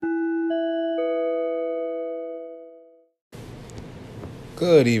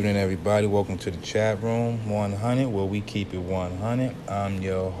Good evening, everybody. Welcome to the chat room 100, where we keep it 100. I'm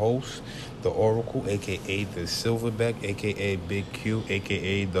your host, the Oracle, aka the Silverback, aka Big Q,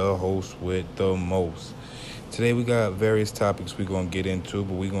 aka the host with the most. Today we got various topics we're gonna get into,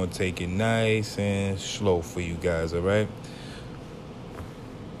 but we're gonna take it nice and slow for you guys. All right.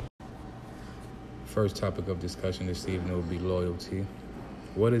 First topic of discussion this evening will be loyalty.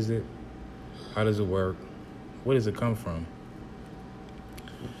 What is it? How does it work? Where does it come from?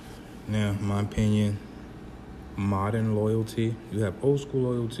 Now, my opinion, modern loyalty, you have old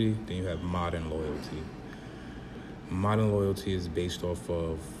school loyalty, then you have modern loyalty. Modern loyalty is based off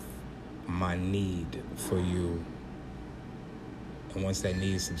of my need for you. And once that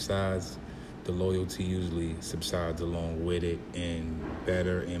need subsides, the loyalty usually subsides along with it, and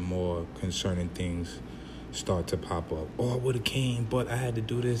better and more concerning things start to pop up. Oh, I would have came, but I had to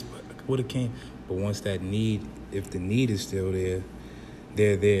do this, but I would have came. But once that need, if the need is still there,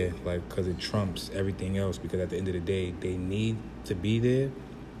 they're there, like, because it trumps everything else. Because at the end of the day, they need to be there,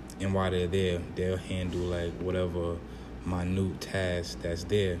 and while they're there, they'll handle like whatever minute task that's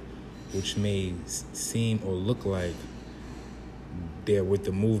there, which may seem or look like they're with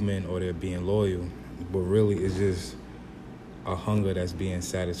the movement or they're being loyal, but really it's just a hunger that's being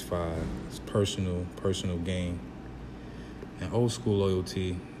satisfied. It's personal gain. And old school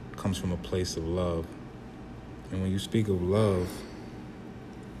loyalty comes from a place of love. And when you speak of love,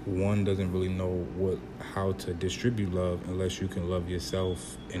 one doesn't really know how to distribute love unless you can love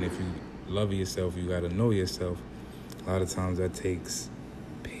yourself. And if you love yourself, you got to know yourself. A lot of times that takes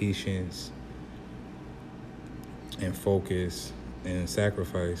patience and focus and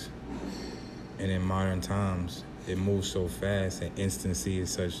sacrifice. And in modern times, it moves so fast, and instancy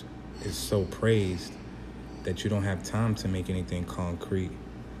is so praised that you don't have time to make anything concrete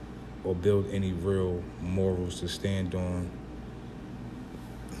or build any real morals to stand on.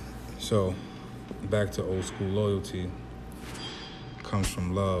 So, back to old school loyalty, comes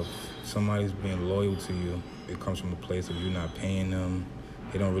from love. Somebody's being loyal to you. It comes from the place of you not paying them.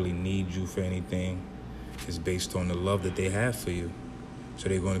 They don't really need you for anything. It's based on the love that they have for you. So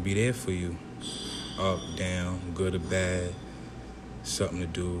they're going to be there for you. Up, down, good or bad, something to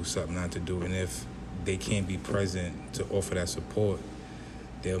do, something not to do. And if they can't be present to offer that support,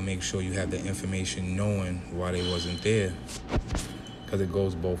 they'll make sure you have the information knowing why they wasn't there. Because it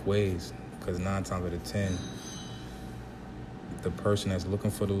goes both ways. Because 9 times out of 10, the person that's looking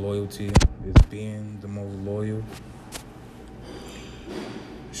for the loyalty is being the most loyal.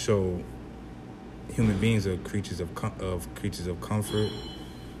 So human beings are creatures of comfort.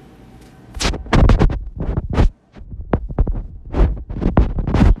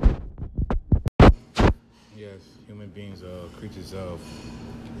 Yes, human beings are creatures of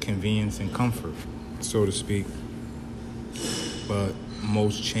convenience and comfort, so to speak. But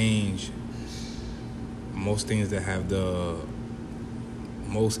most things that have the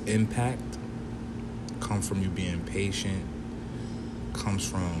most impact come from you being patient, comes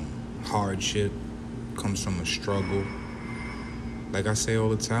from hardship, comes from a struggle. Like I say all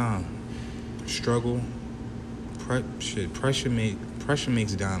the time, struggle, pressure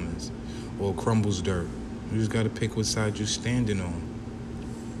makes diamonds or crumbles dirt. You just got to pick what side you're standing on.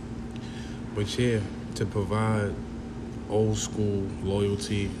 But yeah, to provide old school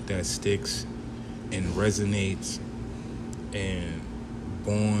loyalty that sticks and resonates and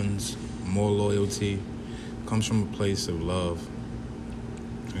bonds more loyalty comes from a place of love.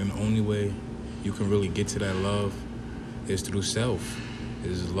 And the only way you can really get to that love is through self.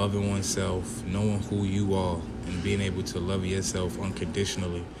 Is loving oneself, knowing who you are, and being able to love yourself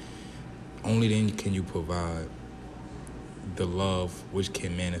unconditionally. Only then can you provide the love which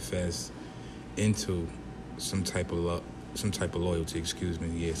can manifest into some type of loyalty. Some type of loyalty.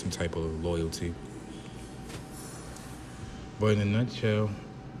 But in a nutshell,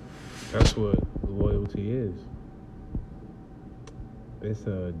 that's what loyalty is. It's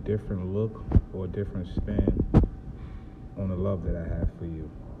a different look or a different spin on the love that I have for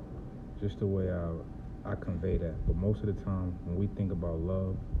you. Just the way I convey that. But most of the time, when we think about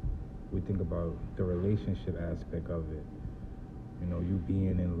love, we think about the relationship aspect of it. You know, you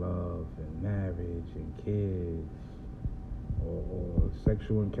being in love and marriage and kids, or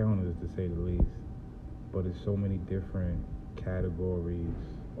sexual encounters, to say the least. But there's so many different categories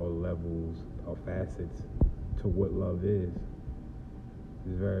or levels or facets to what love is.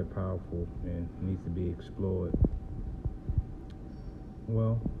 It's very powerful and needs to be explored.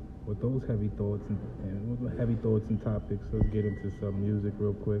 Well, with those heavy thoughts and topics, let's get into some music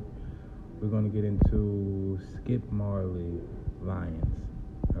real quick. We're going to get into Skip Marley, Lions.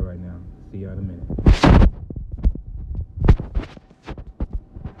 All right, now, see you in a minute.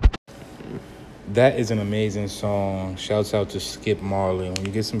 That is an amazing song. Shouts out to Skip Marley. When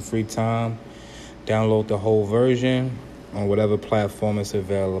you get some free time, download the whole version on whatever platform is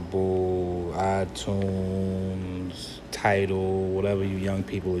available, iTunes, Tidal, whatever you young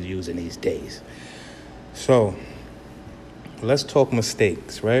people are using these days. So, let's talk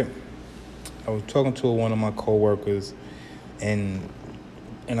mistakes, right? I was talking to one of my coworkers, and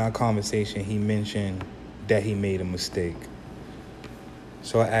in our conversation, he mentioned that he made a mistake.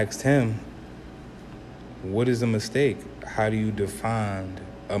 So I asked him, what is a mistake? How do you define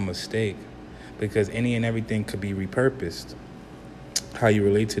a mistake? Because any and everything could be repurposed. How you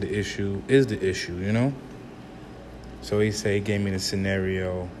relate to the issue is the issue, you know? So he gave me the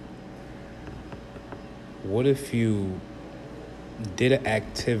scenario. What if you did an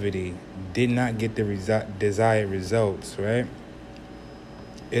activity, did not get the desired results, right?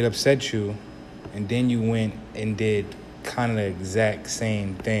 It upset you, and then you went and did kind of the exact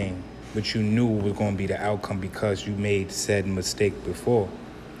same thing, but you knew it was going to be the outcome because you made said mistake before.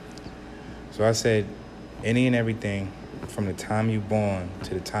 So I said, any and everything from the time you're born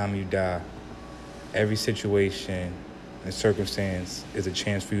to the time you die, every situation and circumstance is a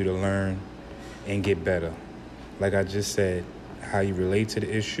chance for you to learn and get better. Like I just said, how you relate to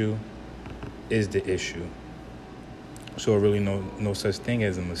the issue is the issue. So really no such thing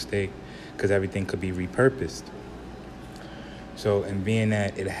as a mistake, because everything could be repurposed. So, and being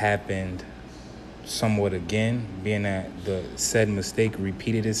that it happened somewhat again, being that the said mistake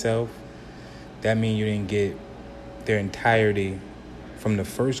repeated itself, that means you didn't get their entirety from the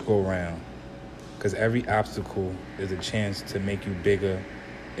first go round, because every obstacle is a chance to make you bigger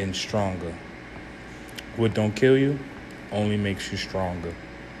and stronger. What don't kill you only makes you stronger.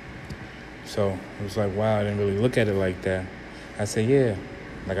 So it was like, wow, I didn't really look at it like that. I said, yeah,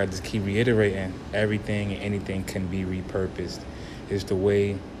 like I just keep reiterating, everything and anything can be repurposed. It's the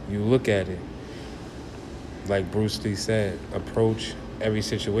way you look at it. Like Bruce Lee said, approach every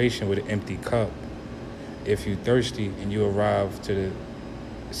situation with an empty cup. If you're thirsty and you arrive to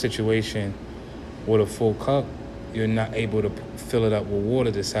the situation with a full cup, you're not able to fill it up with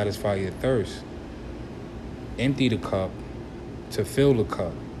water to satisfy your thirst. Empty the cup to fill the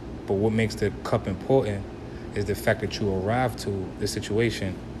cup. But what makes the cup important is the fact that you arrive to the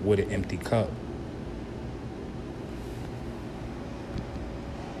situation with an empty cup.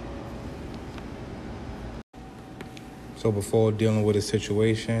 So before dealing with a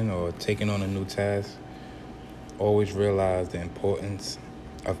situation or taking on a new task, always realize the importance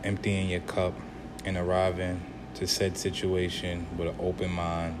of emptying your cup and arriving to said situation with an open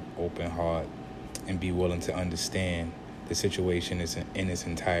mind, open heart, and be willing to understand the situation is in its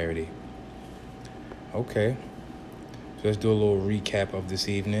entirety. Okay, so let's do a little recap of this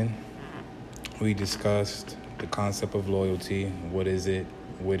evening. We discussed the concept of loyalty. What is it?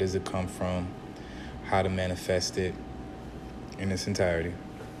 Where does it come from? How to manifest it in its entirety.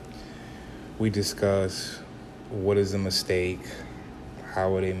 We discussed what is a mistake,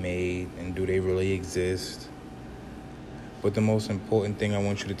 how are they made, and do they really exist? But the most important thing I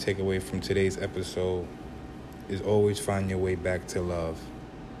want you to take away from today's episode is always find your way back to love.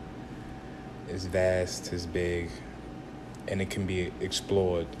 It's vast, it's big, and it can be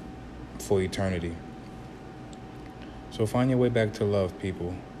explored for eternity. So find your way back to love,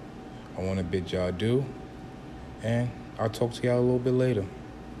 people. I want to bid y'all adieu, and I'll talk to y'all a little bit later.